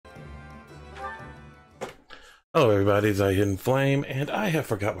Hello everybody, it's I Hidden Flame, and I have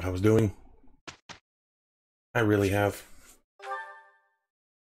forgot what I was doing. I really have.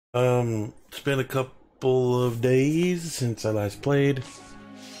 It's been a couple of days since I last played,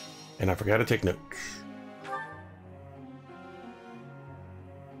 and I forgot to take notes.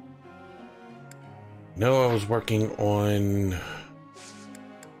 No, I was working on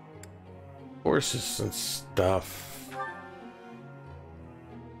horses and stuff.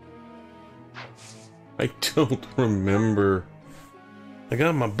 I don't remember. I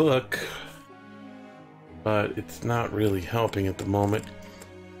got my book, but it's not really helping at the moment.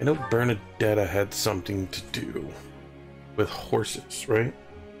 I know Bernadetta had something to do with horses, right?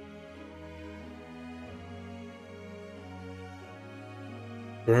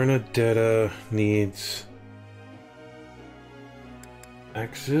 Bernadetta needs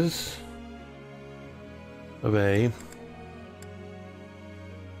axes of A.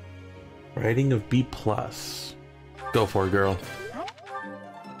 Rating of B+. Go for it, girl.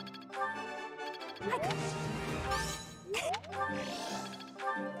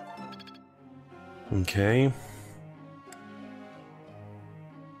 Okay.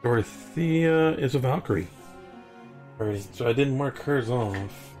 Dorothea is a Valkyrie. Alright, so I didn't mark hers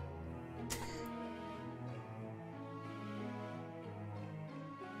off.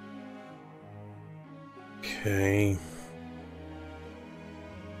 Okay.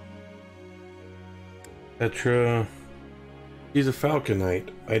 Petra. She's a Falconite.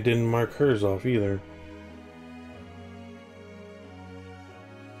 I didn't mark hers off either.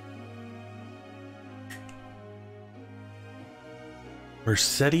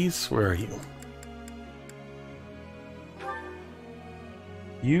 Mercedes, where are you?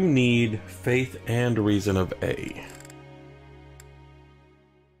 You need faith and reason of A.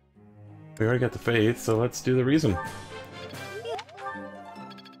 We already got the faith, so let's do the reason.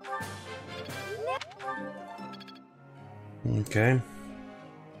 Okay.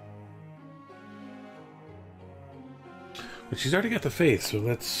 But she's already got the faith, so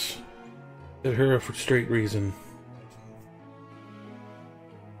let's get her a straight reason.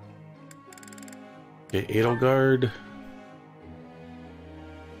 Okay, Edelgard.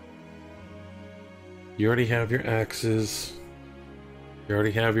 You already have your axes. You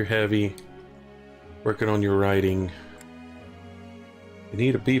already have your heavy. Working on your riding. You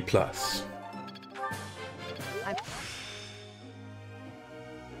need a B+.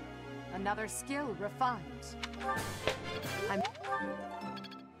 Another skill refined.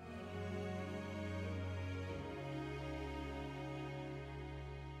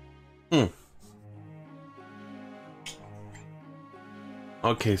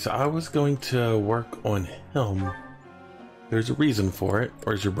 Okay, so I was going to work on Helm. There's a reason for it.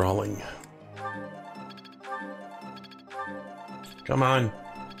 Where's your brawling? Come on.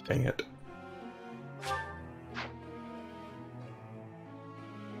 Dang it.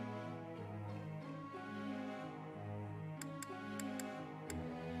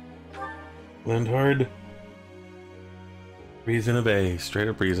 Lindhard. Reason of A. Straight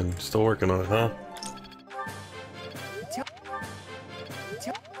up reason. Still working on it, huh?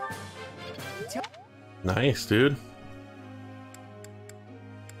 Nice, dude.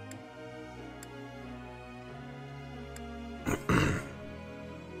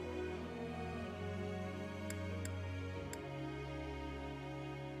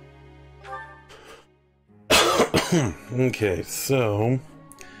 Okay, so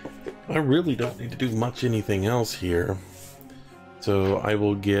I really don't need to do much anything else here. So I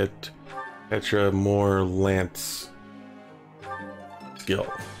will get Petra more lance skill.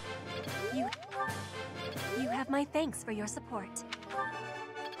 You have my thanks for your support.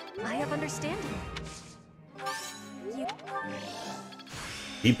 I have understanding.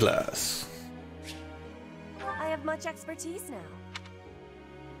 B+. I have much expertise now.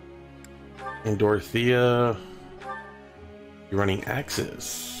 And Dorothea, you're running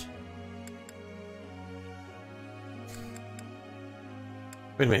axes.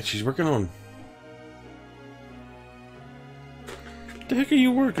 Wait a minute, she's working on... What the heck are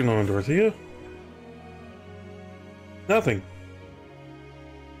you working on, Dorothea? Nothing.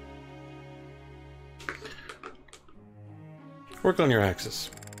 Work on your axes.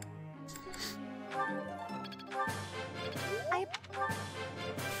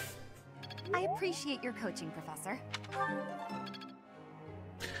 I appreciate your coaching, Professor.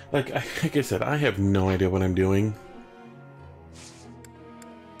 Like I said, I have no idea what I'm doing.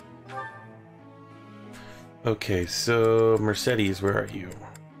 Okay, so Mercedes, where are you?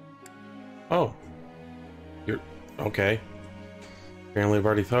 Oh. You're... okay. Apparently I've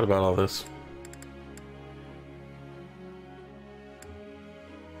already thought about all this.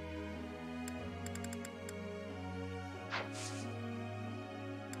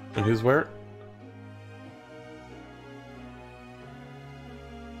 And who's where?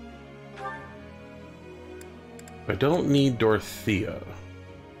 I don't need Dorothea.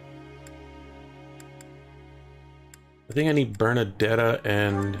 I think I need Bernadetta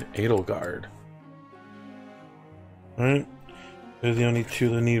and Edelgard. Alright. They're the only two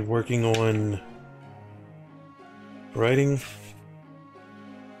that need working on writing.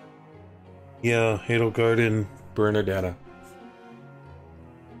 Yeah, Edelgard and Bernadetta.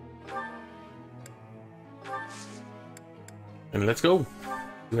 And let's go.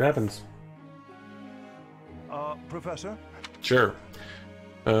 See what happens. Professor? Sure.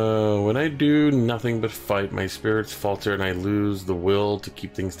 When I do nothing but fight, my spirits falter and I lose the will to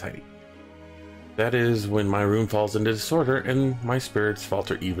keep things tidy. That is when my room falls into disorder and my spirits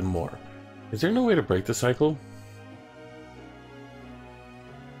falter even more. Is there no way to break the cycle?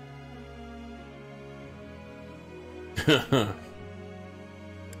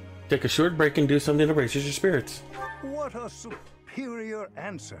 Take a short break and do something that raises your spirits. What a superior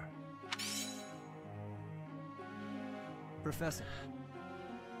answer. Professor.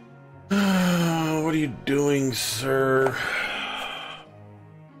 What are you doing, sir?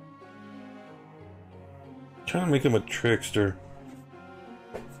 Trying to make him a trickster.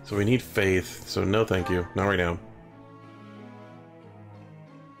 So we need faith, so no thank you. Not right now.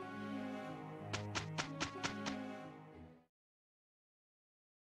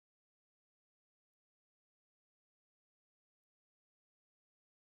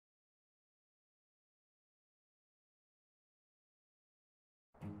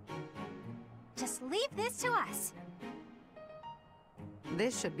 Just leave this to us.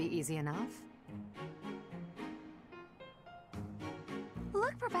 This should be easy enough.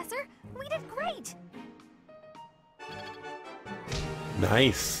 Look, Professor, we did great.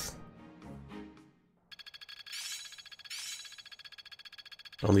 Nice.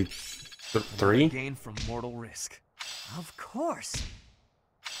 Only three? Gain from mortal risk. Of course.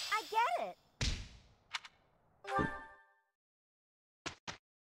 I get it.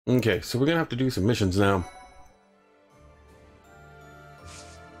 Okay, so we're gonna have to do some missions now.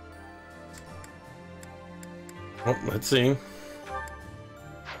 Oh, let's see.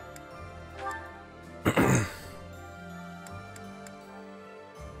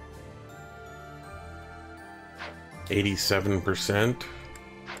 %.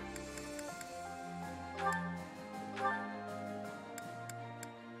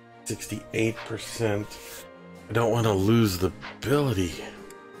 68%. I don't want to lose the ability.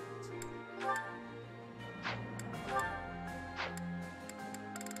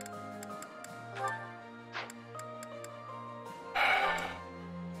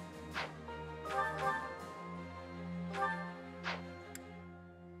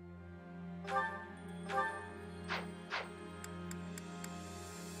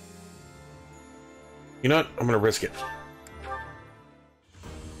 You know what? I'm gonna risk it.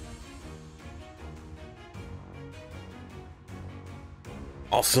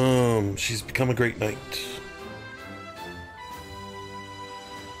 Awesome! She's become a great knight.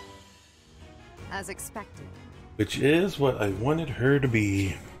 As expected. Which is what I wanted her to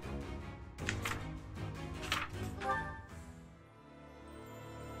be.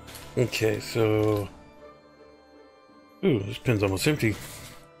 Okay, so... Ooh, this pin's almost empty.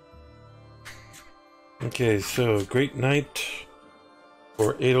 Okay, so Great Knight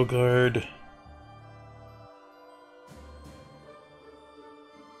for Edelgard.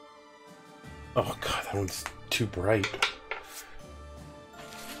 Oh god, that one's too bright.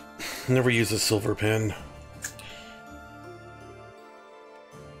 Never use a silver pen.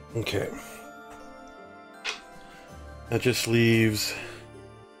 Okay. That just leaves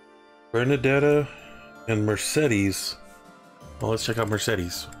Bernadetta and Mercedes. Well, let's check out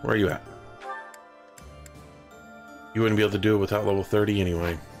Mercedes. Where are you at? You wouldn't be able to do it without level 30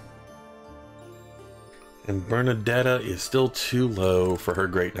 anyway. And Bernadetta is still too low for her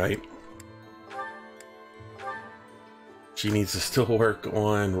Great Knight. She needs to still work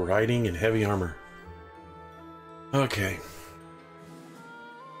on riding and heavy armor. Okay.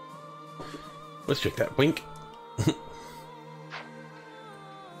 Let's check that. Wink.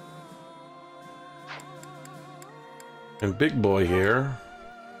 And Big Boy here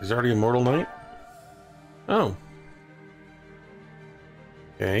is already a Mortal Knight? Oh.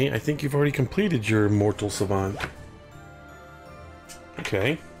 Okay, I think you've already completed your Mortal Savant.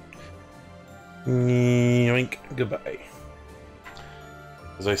 Okay. Yoink. Goodbye.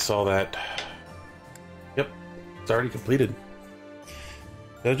 Because I saw that. Yep, it's already completed.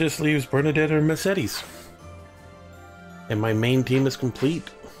 That just leaves Bernadette and Mercedes. And my main team is complete.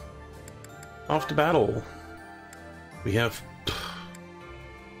 Off to battle. We have...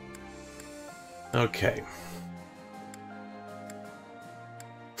 Okay.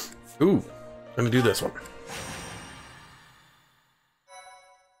 Ooh, gonna do this one.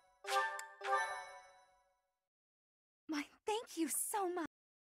 My thank you so much.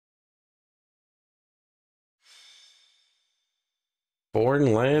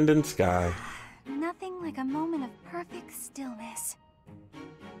 Foreign land and sky. Nothing like a moment of perfect stillness.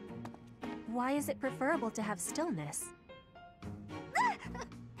 Why is it preferable to have stillness?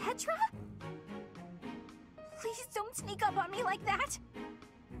 Petra? Please don't sneak up on me like that!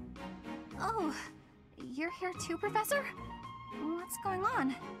 Oh, you're here too, Professor? What's going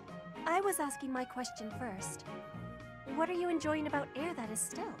on? I was asking my question first. What are you enjoying about air that is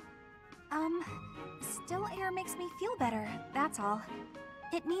still? Still air makes me feel better, that's all.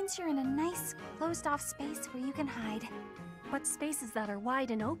 It means you're in a nice, closed-off space where you can hide. But spaces that are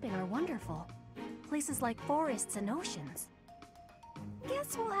wide and open are wonderful. Places like forests and oceans.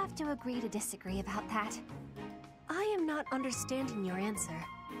 Guess we'll have to agree to disagree about that. I am not understanding your answer,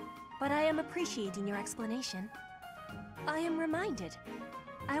 but I am appreciating your explanation. I am reminded.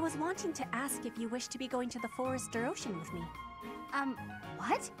 I was wanting to ask if you wish to be going to the forest or ocean with me.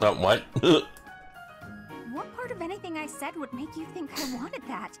 What? What? What part of anything I said would make you think I wanted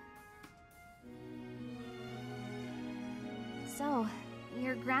that? So,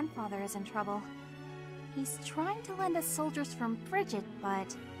 your grandfather is in trouble. He's trying to lend us soldiers from Frigid,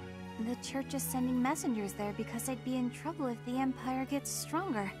 but the church is sending messengers there because they'd be in trouble if the Empire gets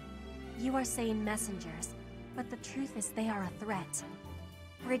stronger. You are saying messengers, but the truth is they are a threat.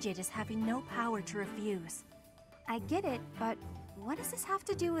 Frigid is having no power to refuse. I get it, but what does this have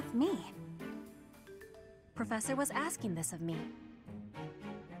to do with me? Professor was asking this of me.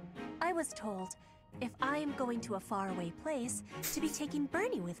 I was told, if I am going to a faraway place, to be taking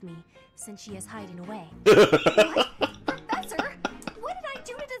Bernie with me, since she is hiding away. What? Professor? What did I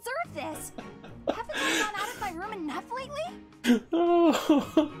do to deserve this? Haven't I gone out of my room enough lately?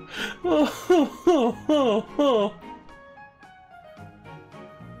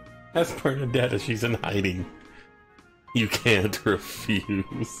 That's Bernadetta, she's in hiding. You can't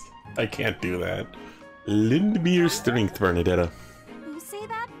refuse. I can't do that. Lend me your strength, Bernadetta. You say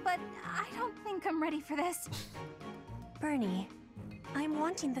that, but I don't think I'm ready for this. Bernie, I'm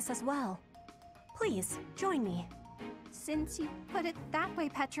wanting this as well. Please, join me. Since you put it that way,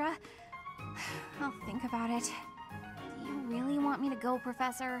 Petra, I'll think about it. Do you really want me to go,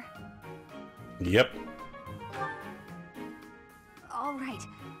 Professor? Yep. All right.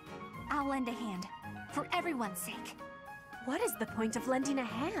 I'll lend a hand. For everyone's sake. What is the point of lending a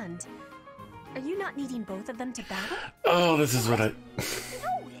hand? Are you not needing both of them to battle? Oh, this is what I...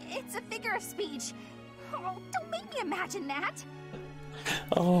 No, it's a figure of speech. Oh, don't make me imagine that.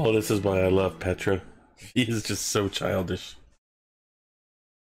 Oh, this is why I love Petra. She is just so childish.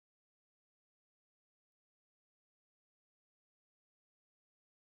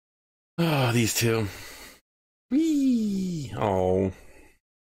 Oh, these two. Whee! Oh.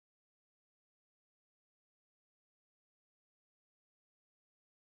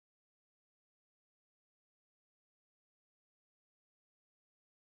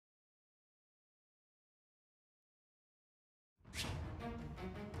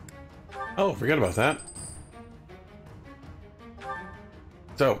 Oh, forget about that.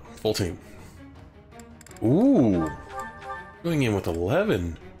 So, full team. Ooh. Going in with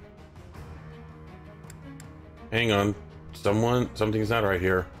 11. Hang on. Something's not right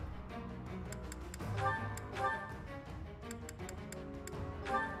here.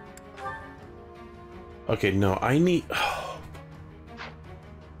 Okay, no, I need...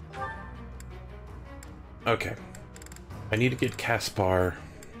 Okay. I need to get Caspar.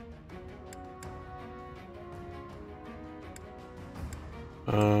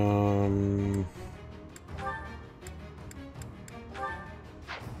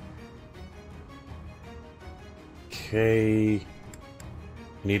 Okay.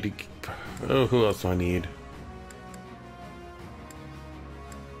 I need to... Oh, who else do I need?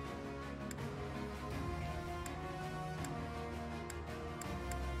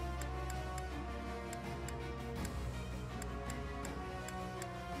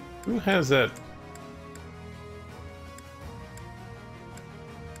 Who has that?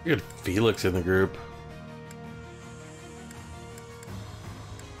 We had Felix in the group.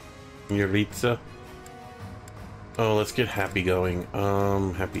 Yuritsa. Oh, let's get Happy going.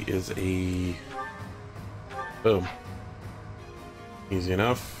 Happy is a... Boom. Easy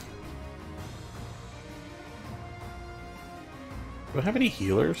enough. Do I have any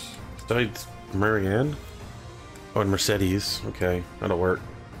healers? Besides Marianne? Oh, and Mercedes. Okay, that'll work.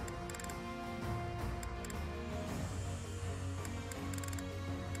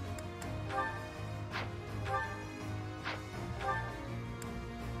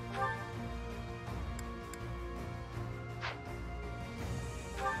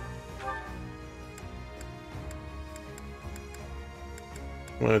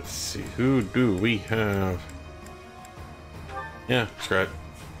 Let's see, who do we have? Yeah, screw it.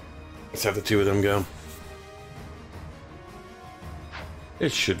 Let's have the two of them go.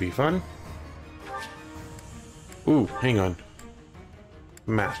 It should be fun. Ooh, hang on.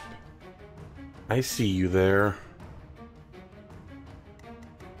 Map. I see you there.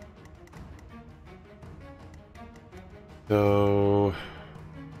 So...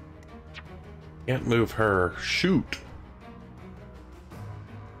 can't move her. Shoot!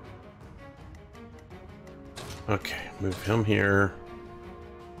 Okay, move him here.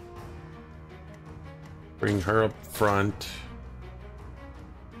 Bring her up front.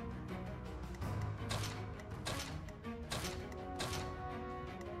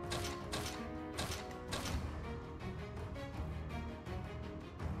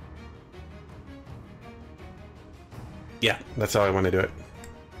 Yeah, that's how I want to do it.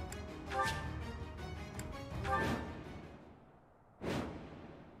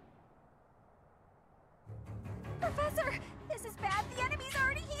 Professor, this is bad. The enemy's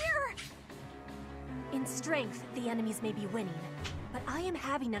already here. In strength, the enemies may be winning, but I am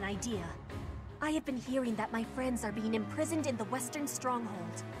having an idea. I have been hearing that my friends are being imprisoned in the Western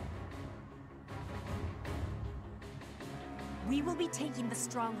Stronghold. We will be taking the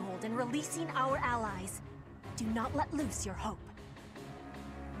Stronghold and releasing our allies. Do not let loose your hope.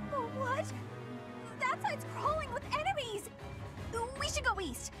 Oh, what? That side's crawling with enemies! We should go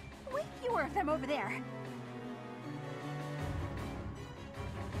east. Way fewer of them over there.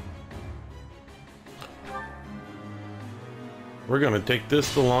 We're gonna take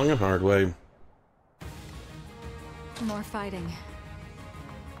this the long and hard way. More fighting.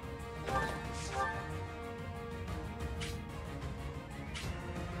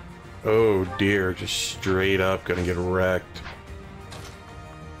 Oh dear, just straight up gonna get wrecked.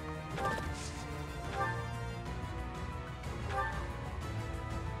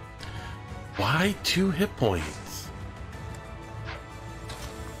 Why 2 hit points?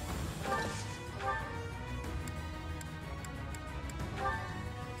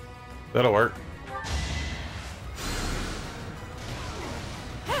 That'll work.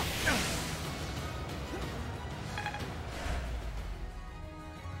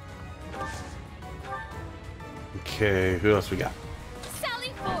 Okay, who else we got?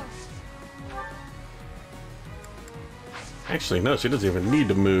 Sally forth! Actually, no, she doesn't even need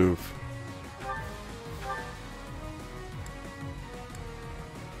to move.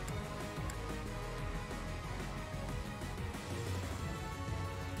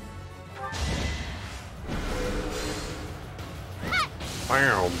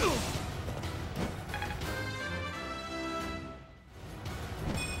 Wow.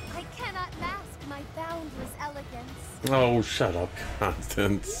 I cannot mask my boundless elegance. Oh, shut up,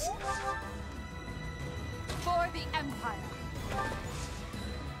 Constance. For the Empire.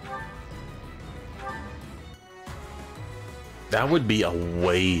 That would be a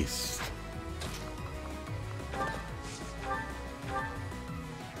waste.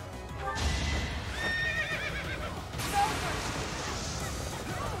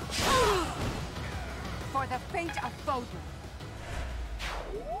 For the fate of Bodra.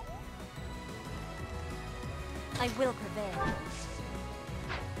 I will prevail.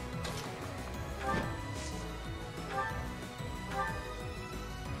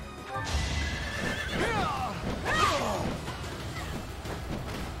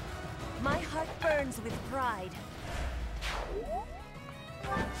 My heart burns with pride.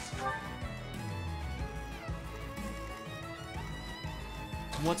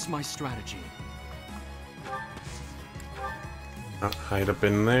 What's my strategy? Hide up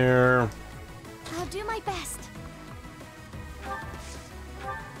in there. I'll do my best.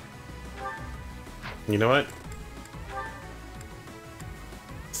 You know what?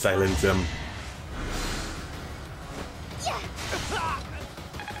 Silence him.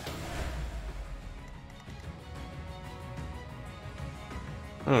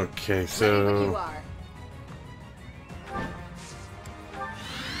 Okay, so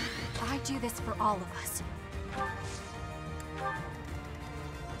I do this for all of us.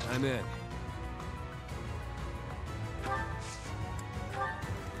 I'm in.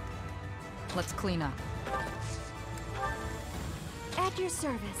 Let's clean up. At your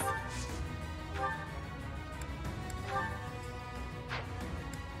service.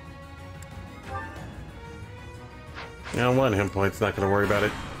 yeah, 1 hit point's not gonna worry about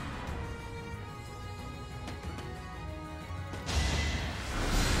it.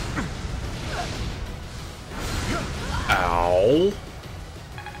 Ow.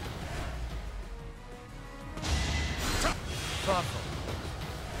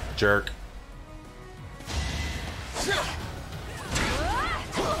 Jerk.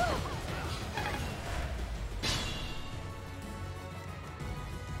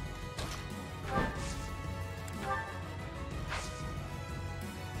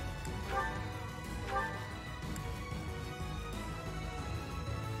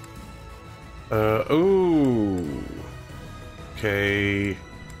 Oh. Okay.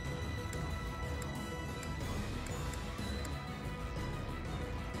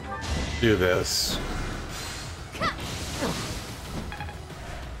 Do this.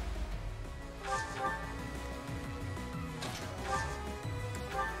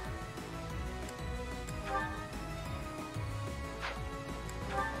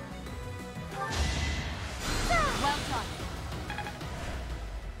 Well done.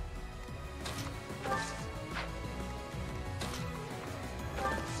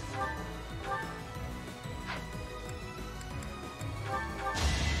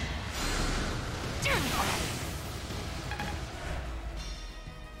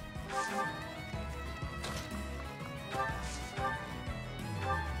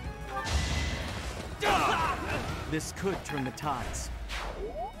 This could turn the tides.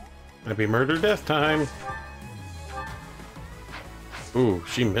 Might be murder death time. Ooh,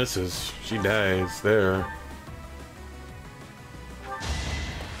 she misses. She dies there.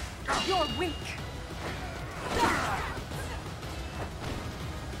 You're weak.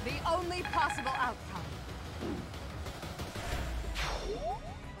 The only possible outcome.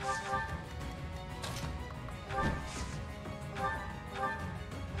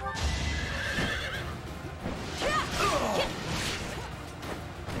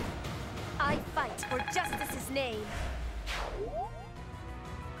 I fight for justice's name.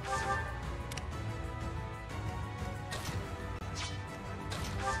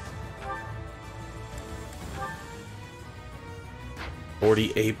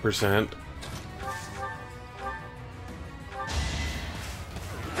 %48.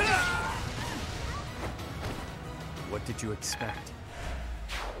 What did you expect?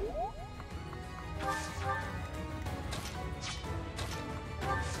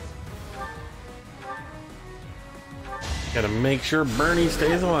 Gotta make sure Bernie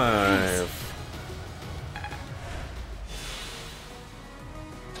stays alive.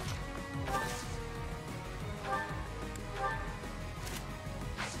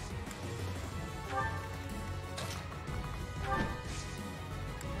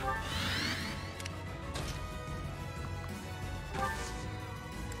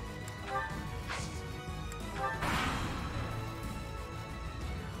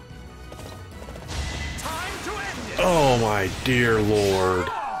 Oh my dear lord.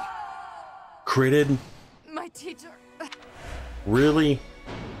 Critted? My teacher. Really?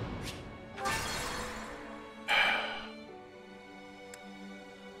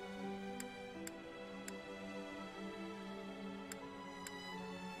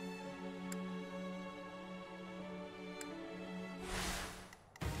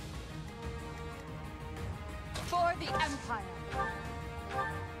 For the Empire.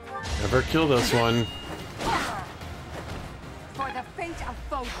 Never kill this one. For the fate of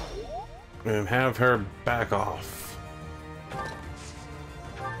Foden. And have her back off.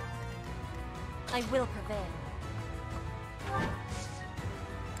 I will prevail.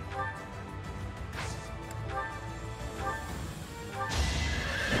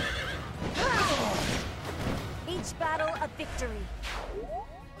 Each battle a victory.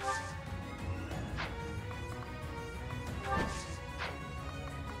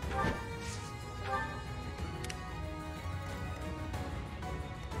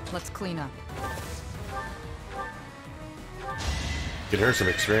 Let's clean up. Get her some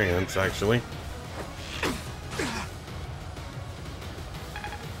experience, actually.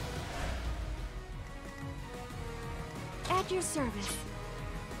 At your service.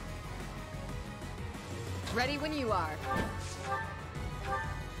 Ready when you are.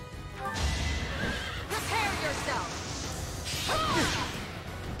 Prepare yourself.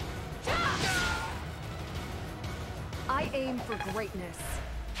 I aim for greatness.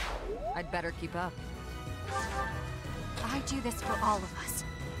 I'd better keep up. I do this for all of us.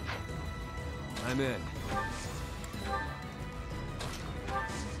 I'm in.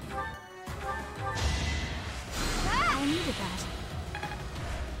 I needed that.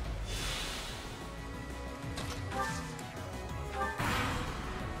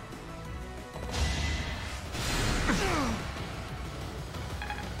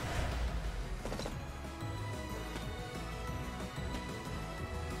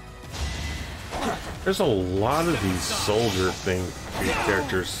 There's a lot of these soldier these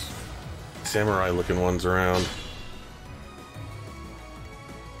characters, samurai looking ones around.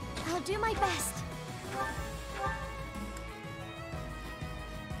 I'll do my best.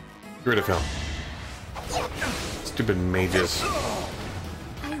 Get rid of him. Stupid mages.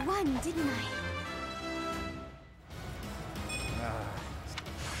 I won, didn't I?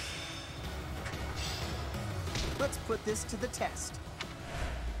 Let's put this to the test.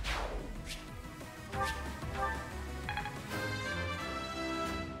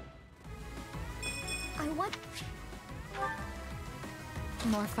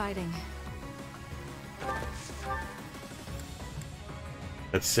 more fighting.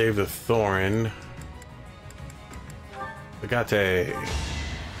 Let's save the Thorin. Agate.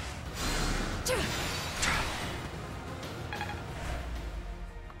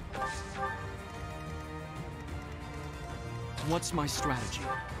 What's my strategy?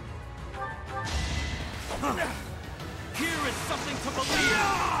 Here is something to believe in!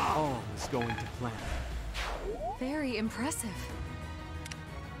 All is going to plan. Very impressive.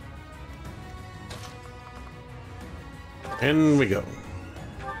 In we go.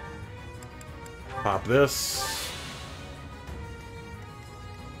 Pop this.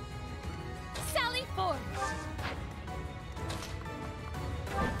 Sally forth!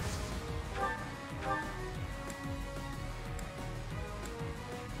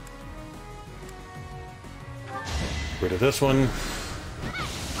 Rid of this one.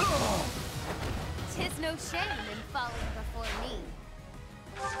 Tis no shame in falling before me.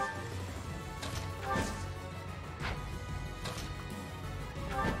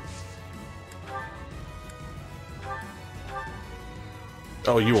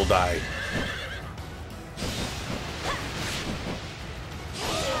 Oh, you will die.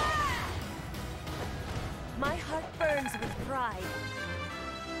 My heart burns with pride.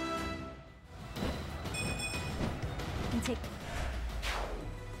 And take.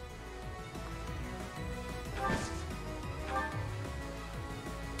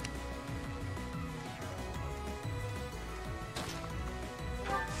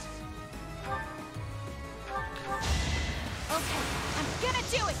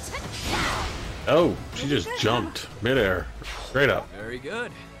 Oh, she just jumped midair. Straight up. Very good.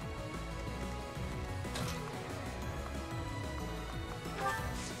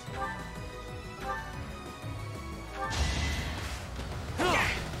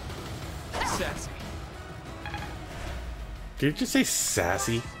 Sassy. Did you just say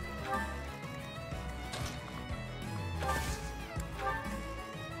sassy?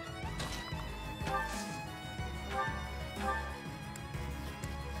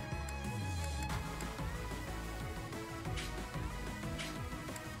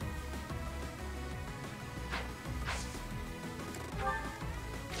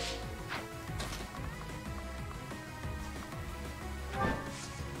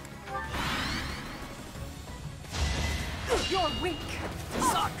 You're weak.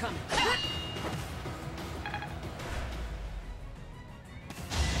 Saw it coming.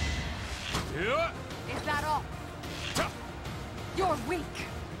 Is that all? You're weak.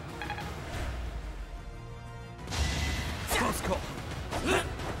 Close call.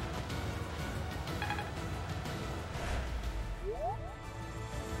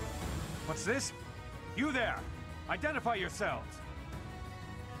 What's this? You there! Identify yourselves!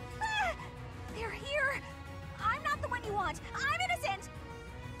 They're here! I'm not the one you want! I'm innocent!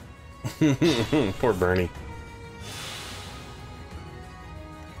 Poor Bernie.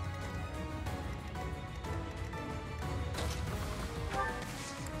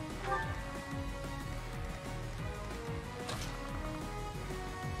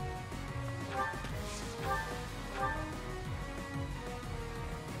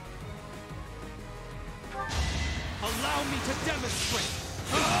 Allow me to demonstrate.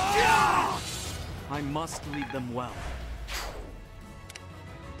 I must lead them well.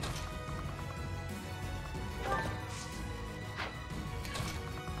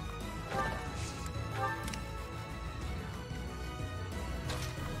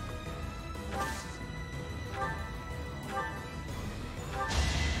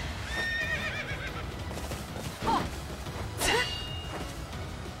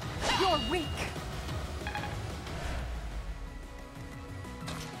 You're weak.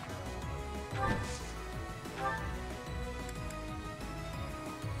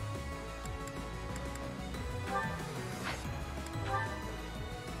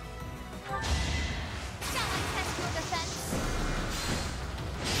 Shall I test your defense?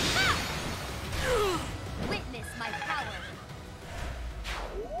 Witness my power.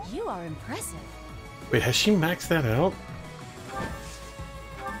 You are impressive. Wait, has she maxed that out?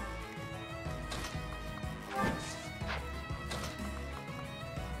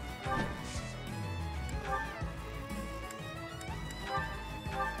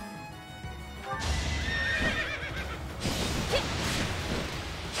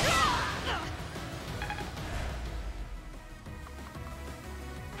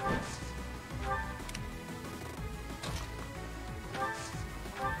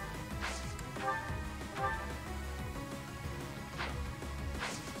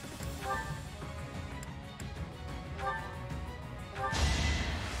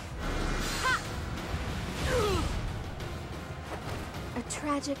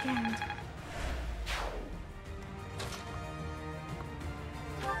 tragic end.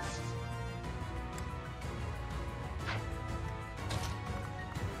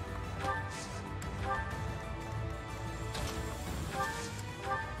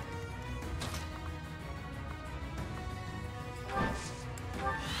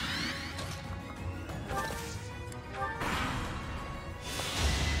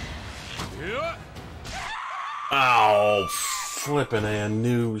 Ow! Flippin' A, I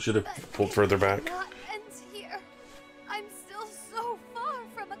knew we should have pulled further back. Not end here. I'm still so far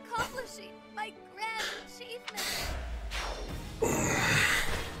from accomplishing my grand achievement.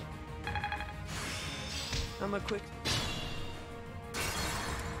 I'm a quick.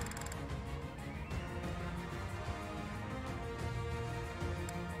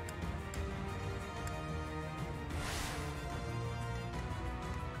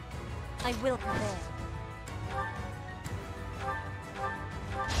 I will prevail.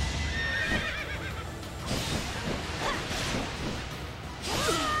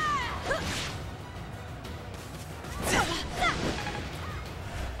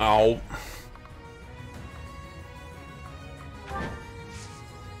 Ow.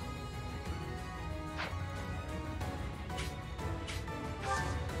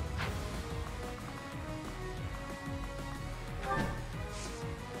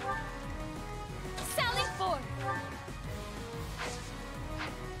 Sally forth!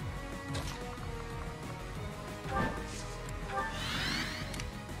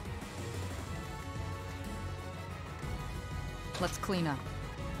 Let's clean up.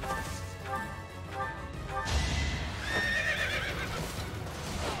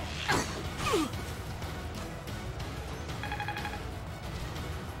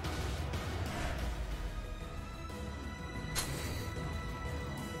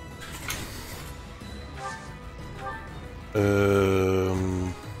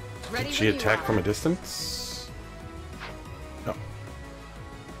 Did she attack from a distance? No.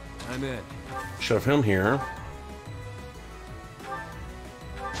 I'm in. Shove him here.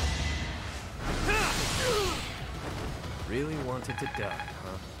 Really wanted to die,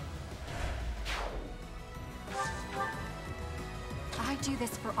 huh? I do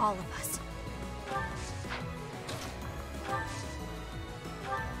this for all of us.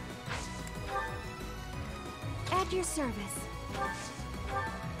 At your service.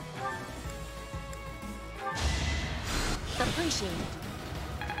 Appreciate it.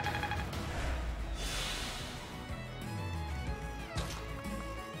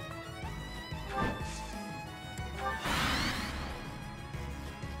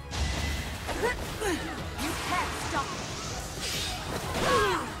 You can't stop me.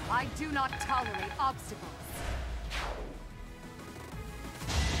 I do not tolerate obstacles.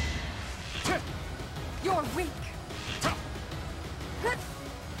 You're weak.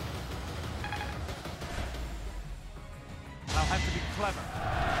 I'll have to be clever.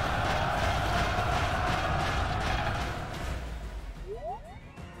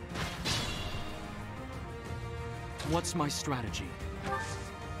 What's my strategy?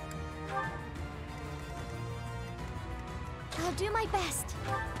 I'll do my best.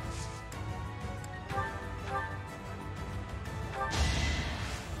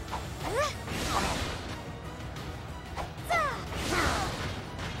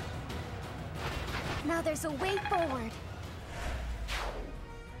 Now there's a way forward.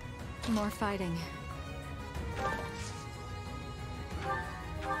 More fighting.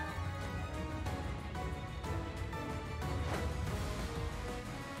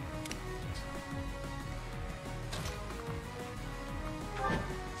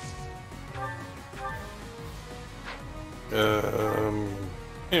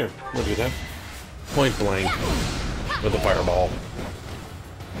 Here, we'll do that. Point blank with a fireball.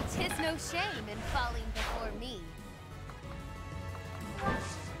 Tis no shame in falling before me.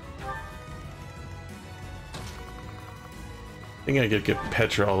 I think I could get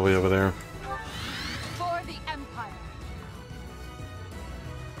Petra all the way over there. For the Empire.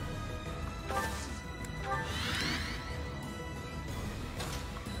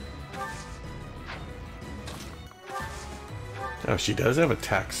 Oh, she does have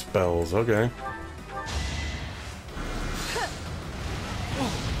attack spells. Okay.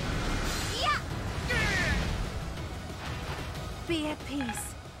 Be at peace.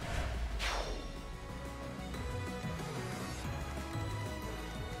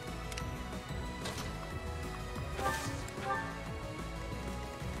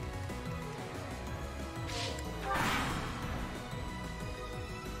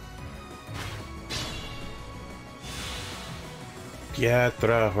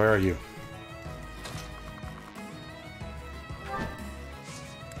 Petra, where are you?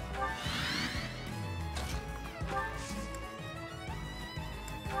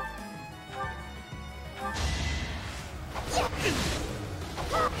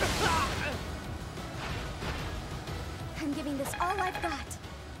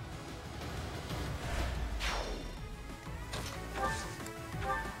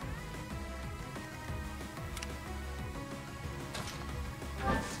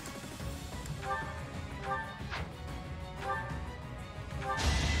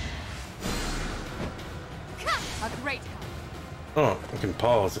 great help. Oh, I can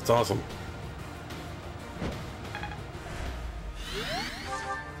pause. It's awesome.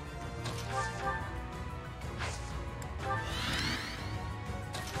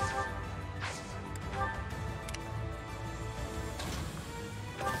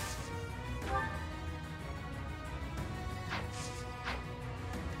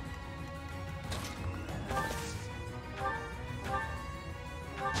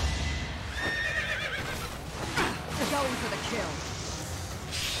 They're going for the kill.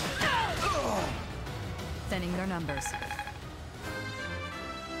 Thinning their numbers.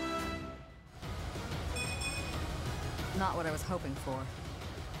 Not what I was hoping for.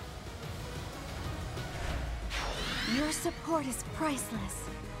 Your support is priceless.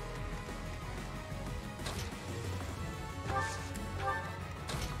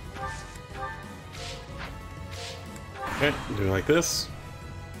 Okay, do it like this.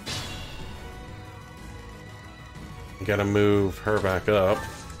 You gotta move her back up.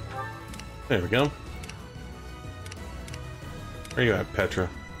 There we go. Where you at, Petra?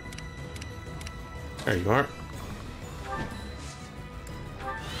 There you are.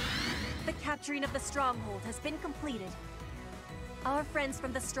 The capturing of the stronghold has been completed. Our friends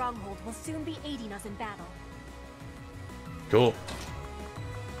from the stronghold will soon be aiding us in battle. Cool.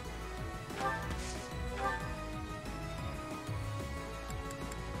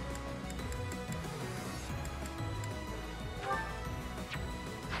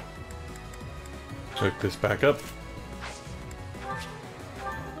 Hook this back up.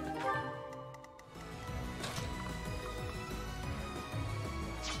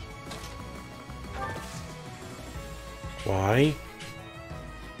 Why?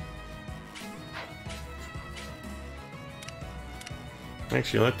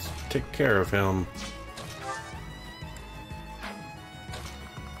 Actually, let's take care of him.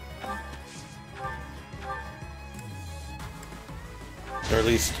 Or at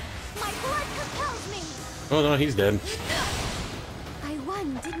least... My blood compels me! Oh no, he's dead. I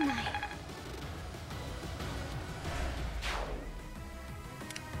won, didn't I?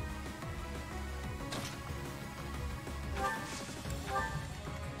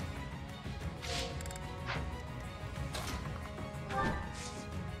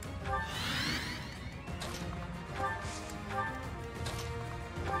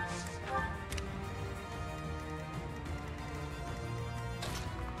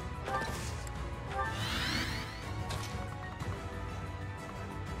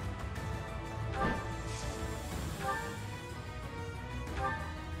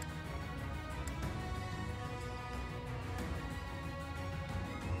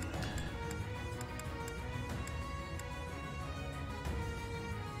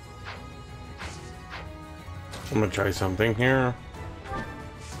 I'm gonna try something here.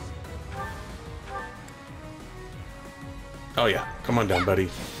 Oh yeah, come on down, buddy.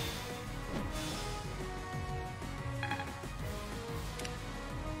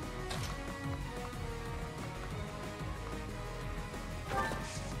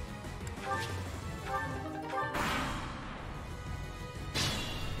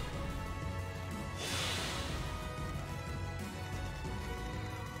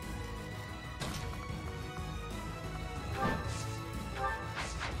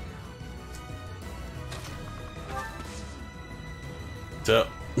 What's up?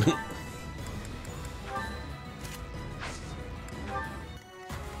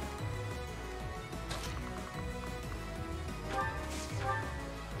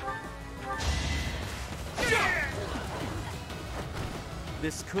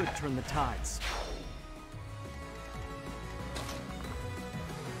 This could turn the tides.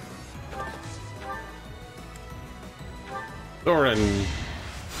 Thorin.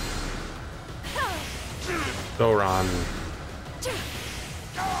 Thoron.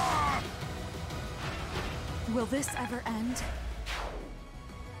 Will this ever end?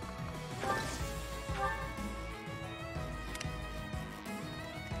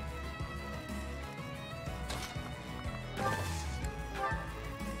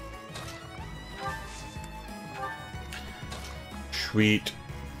 Sweet.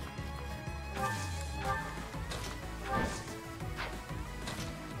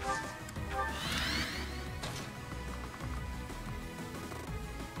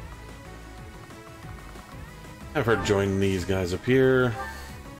 Have her join these guys up here.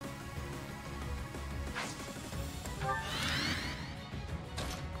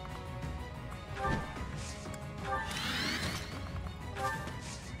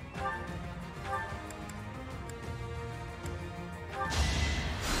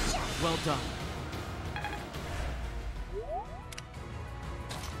 Well done.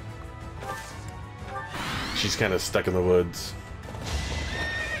 she's kind of stuck in the woods.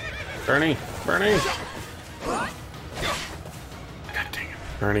 Bernie! Bernie! God dang it.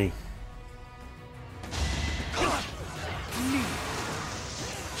 Bernie.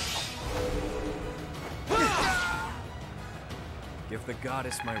 Give the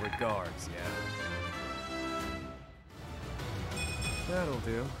goddess my regards, yeah? That'll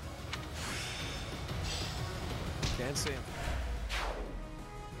do. Can't see him.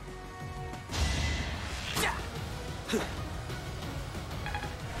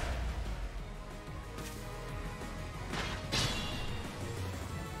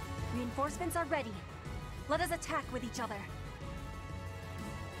 Reinforcements are ready. Let us attack with each other.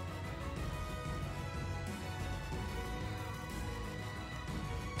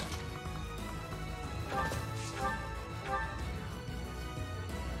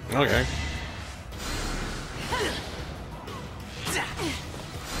 Okay.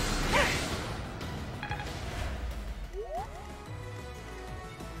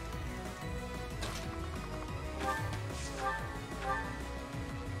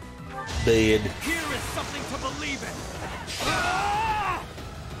 Dead. Here is something to believe in!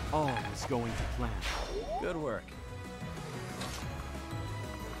 All is going to plan. Good work.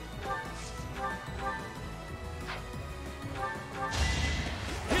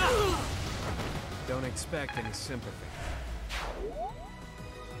 Don't expect any sympathy.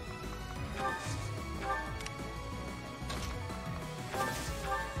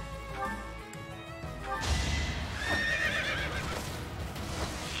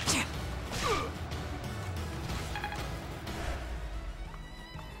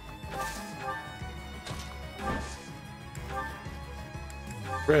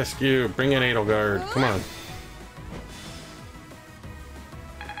 Rescue! Bring in Edelgard. Come on.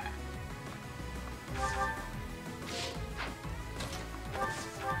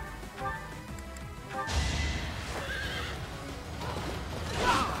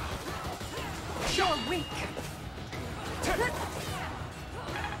 You're weak.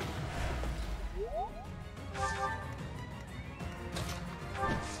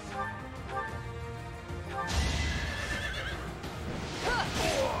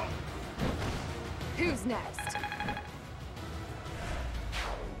 Who's next?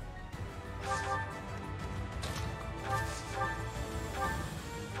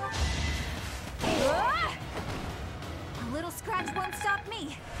 A little scratch won't stop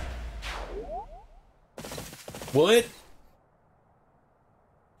me. What?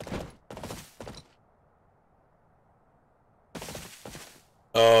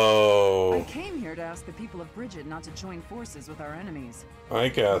 Oh. I came here to ask the people of Bridget not to join forces with our enemies. Hi,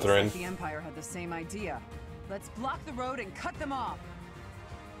 Catherine. The Empire had the same idea. Let's block the road and cut them off.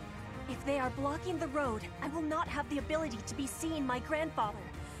 If they are blocking the road, I will not have the ability to be seeing my grandfather.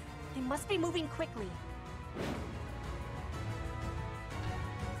 They must be moving quickly.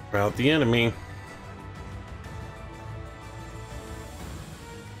 About the enemy.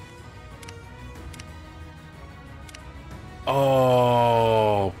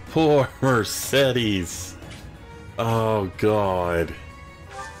 Oh, poor Mercedes. Oh, God.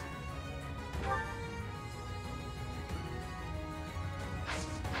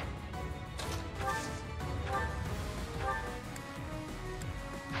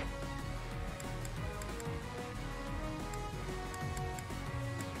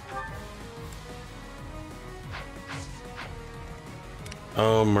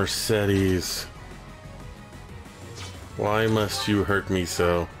 Oh, Mercedes. Why must you hurt me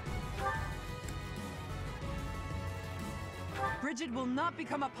so? Bridget will not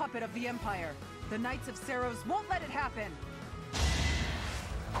become a puppet of the Empire. The Knights of Saros won't let it happen.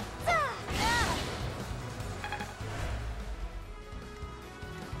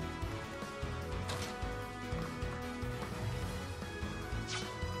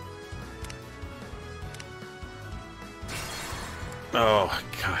 Oh,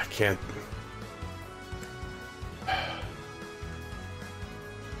 God, I can't.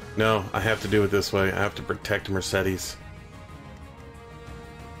 No, I have to do it this way. I have to protect Mercedes.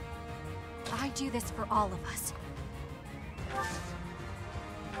 I do this for all of us.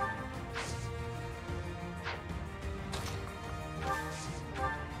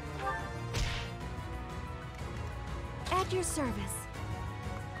 At your service.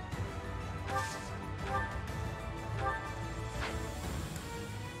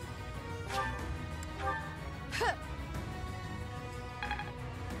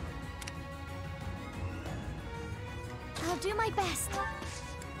 I'll do my best.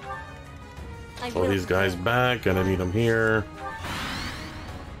 Pull these guys back. Gonna need them here.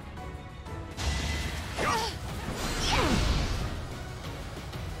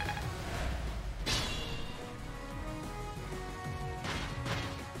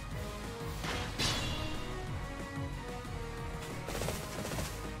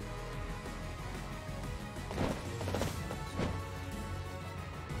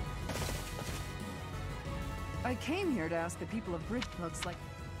 I came here to ask the people of Bridge. Looks like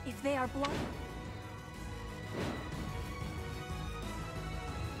If they are blind...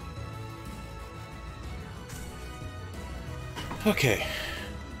 Okay.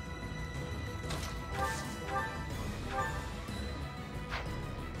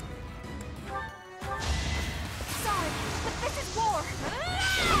 Sorry, but this is war!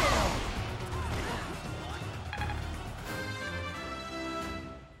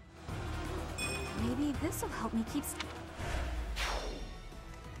 Maybe this'll help me keep...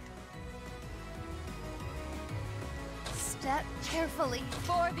 Step carefully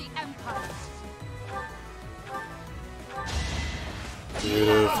for the Empire. Get rid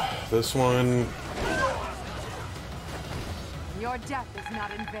of this one. your death is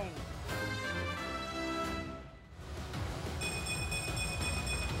not in vain.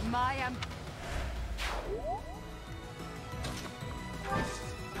 My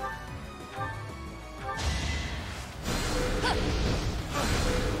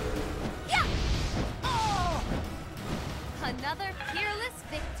Another peerless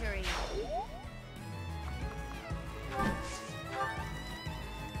victory.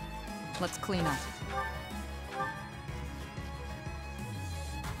 Let's clean up.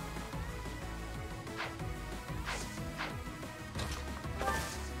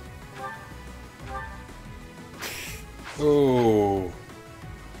 Oh.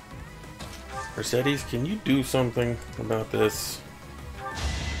 Mercedes, can you do something about this?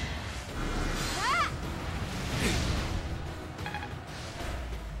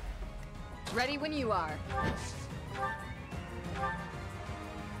 Ready when you are.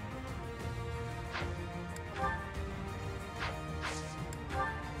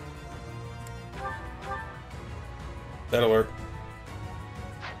 That'll work.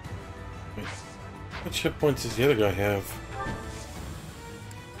 Wait, what hit points does the other guy have?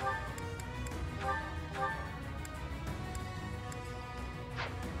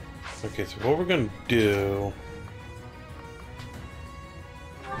 Okay, so what we're gonna do...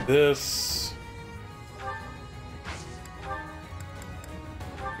 This...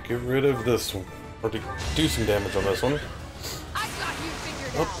 Get rid of this one. Or to do some damage on this one. I got you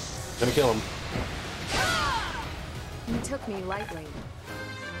figured Oh, out. gonna kill him. You took me lightly.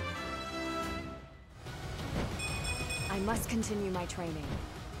 I must continue my training.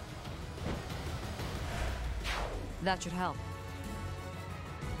 That should help.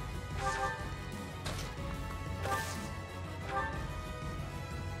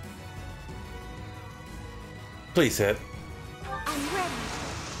 Please hit. I'm ready.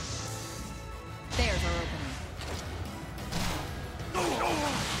 There's our opening.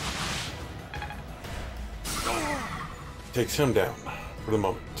 Takes him down for the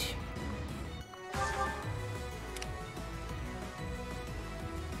moment.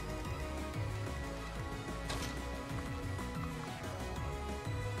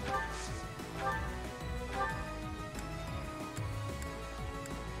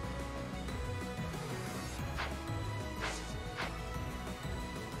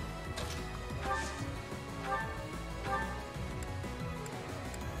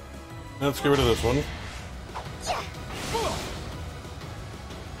 Let's get rid of this one.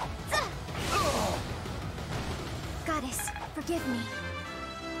 Goddess, forgive me.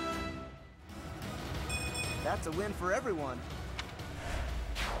 That's a win for everyone.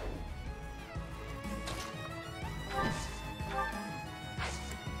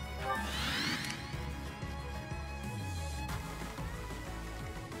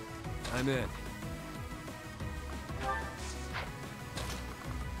 I'm in.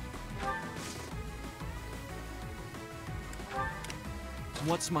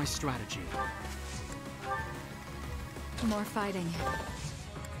 What's my strategy? More fighting.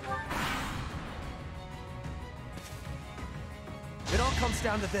 It all comes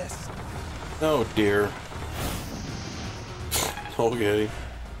down to this. Oh dear. Okay.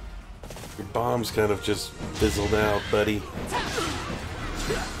 Your bomb's kind of just fizzled out, buddy.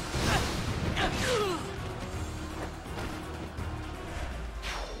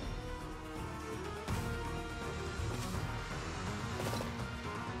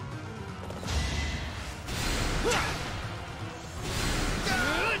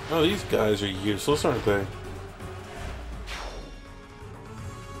 Oh, these guys are useless, aren't they?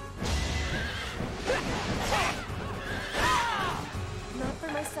 Not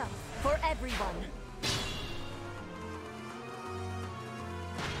for myself, for everyone.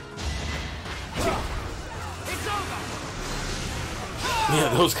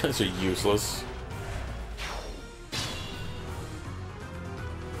 Yeah, those guys are useless.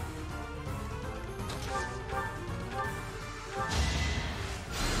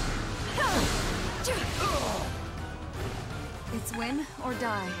 It's win or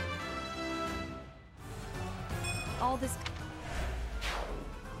die. All this...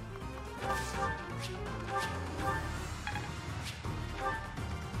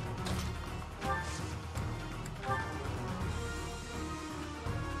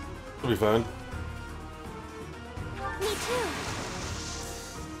 It'll be fun. Me too.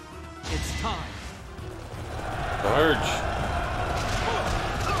 It's time. Charge.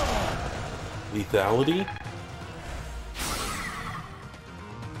 Lethality?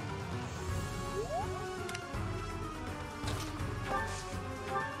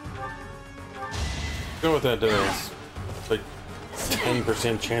 I don't know what that does. It's like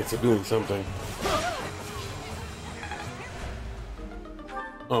 10% chance of doing something.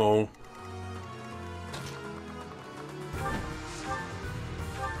 Oh.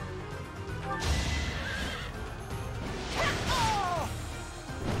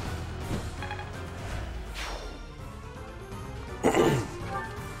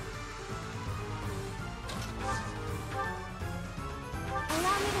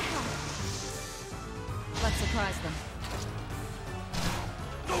 Allow me to help. Let's surprise them.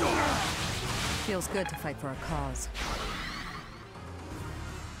 Feels good to fight for a cause.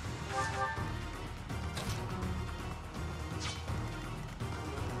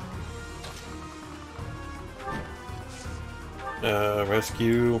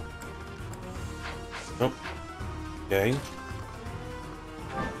 Rescue. Nope. Okay.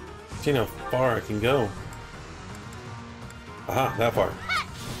 See how far I can go. Aha, that far.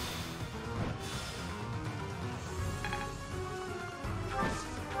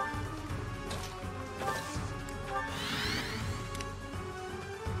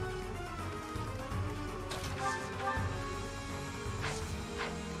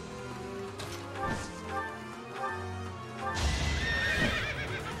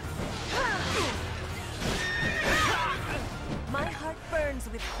 My heart burns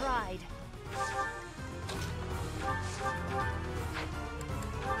with pride.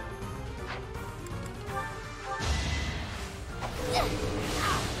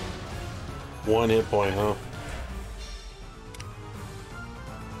 One hit point, huh?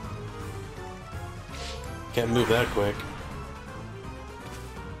 Can't move that quick.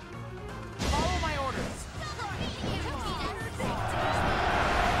 Follow my orders.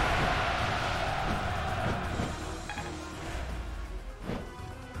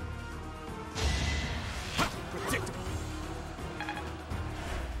 Predictable.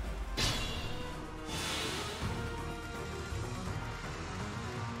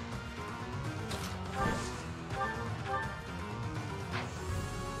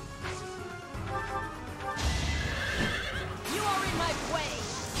 You are in my way.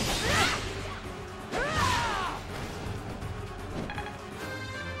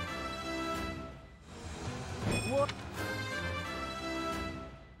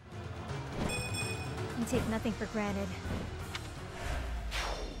 I take nothing for granted.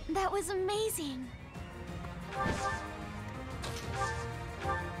 That was amazing.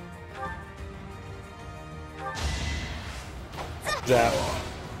 Zap.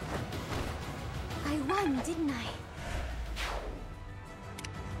 I won, didn't I?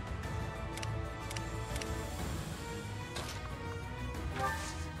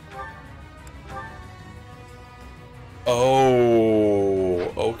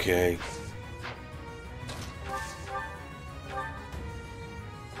 Oh, okay.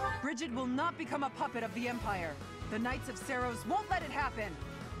 Bridget will not become a puppet of the Empire. The Knights of Saros won't let it happen.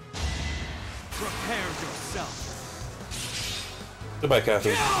 Prepare yourself. Goodbye,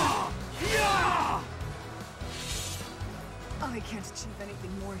 Kathy. I can't achieve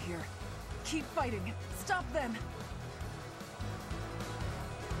anything more here. Keep fighting. Stop them.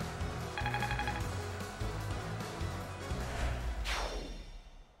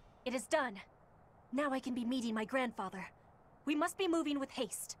 It is done. Now I can be meeting my grandfather. We must be moving with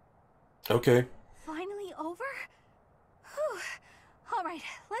haste. Okay. Finally over? Whew. Alright,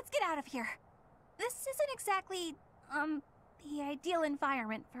 let's get out of here. This isn't exactly, the ideal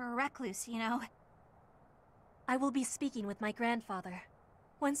environment for a recluse, you know? I will be speaking with my grandfather.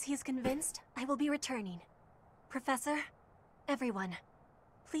 Once he is convinced, I will be returning. Professor, everyone,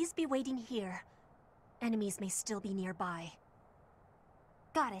 please be waiting here. Enemies may still be nearby.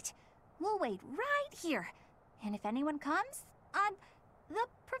 Got it. We'll wait right here. And if anyone comes, the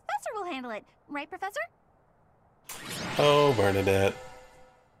professor will handle it. Right, Professor? Oh, Bernadette.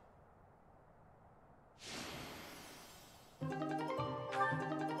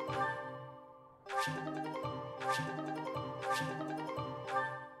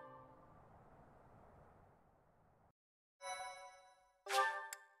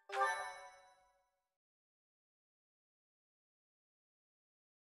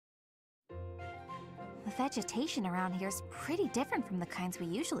 The vegetation around here is pretty different from the kinds we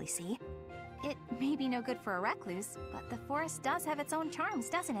usually see. It may be no good for a recluse, but the forest does have its own charms,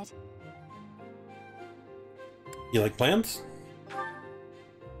 doesn't it? You like plants?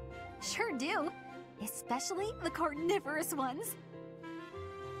 Sure do. Especially the carnivorous ones.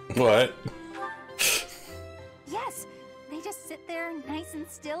 What? Yes, they just sit there nice and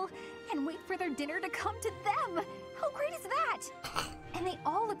still and wait for their dinner to come to them. How great is that? And they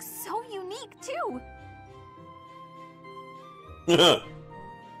all look so unique, too.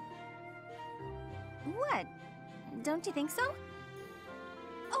 What? Don't you think so?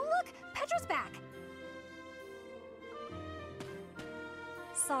 Oh, look! Petra's back!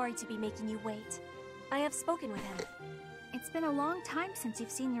 Sorry to be making you wait. I have spoken with him. It's been a long time since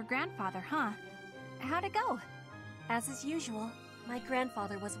you've seen your grandfather, huh? How'd it go? As is usual, my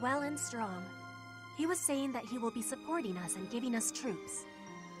grandfather was well and strong. He was saying that he will be supporting us and giving us troops.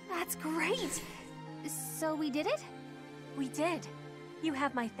 That's great! So we did it? We did. You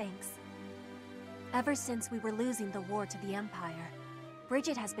have my thanks. Ever since we were losing the war to the Empire,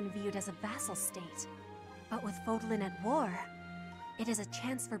 Bridget has been viewed as a vassal state. But with Fodlan at war, it is a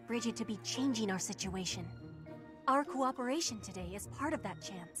chance for Bridget to be changing our situation. Our cooperation today is part of that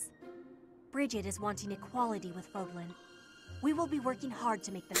chance. Bridget is wanting equality with Fodlan. We will be working hard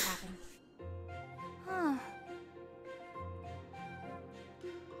to make this happen. Huh.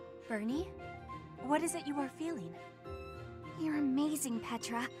 Bernie, what is it you are feeling? You're amazing,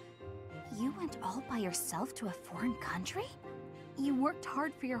 Petra. You went all by yourself to a foreign country? You worked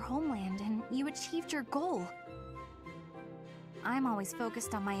hard for your homeland and you achieved your goal. I'm always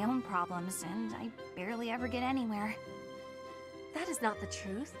focused on my own problems and I barely ever get anywhere. That is not the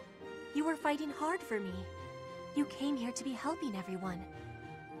truth. You were fighting hard for me. You came here to be helping everyone.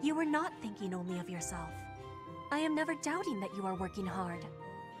 You were not thinking only of yourself. I am never doubting that you are working hard.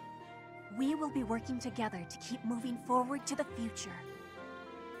 We will be working together to keep moving forward to the future.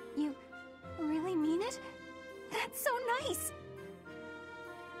 You really mean it? That's so nice!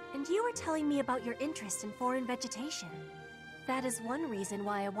 And you were telling me about your interest in foreign vegetation. That is one reason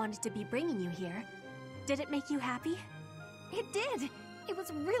why I wanted to be bringing you here. Did it make you happy? It did! It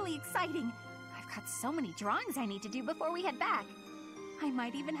was really exciting. I've got so many drawings I need to do before we head back. I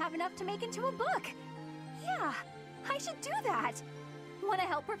might even have enough to make into a book. Yeah, I should do that. Want to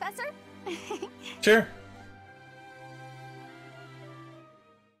help, Professor? Sure.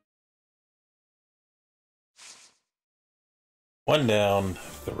 One down,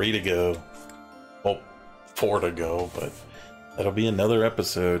 3 to go. Well, 4 to go, but that'll be another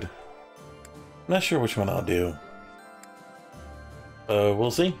episode. I'm not sure which one I'll do.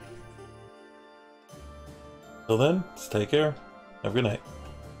 We'll see. Till then, take care. Have a good night.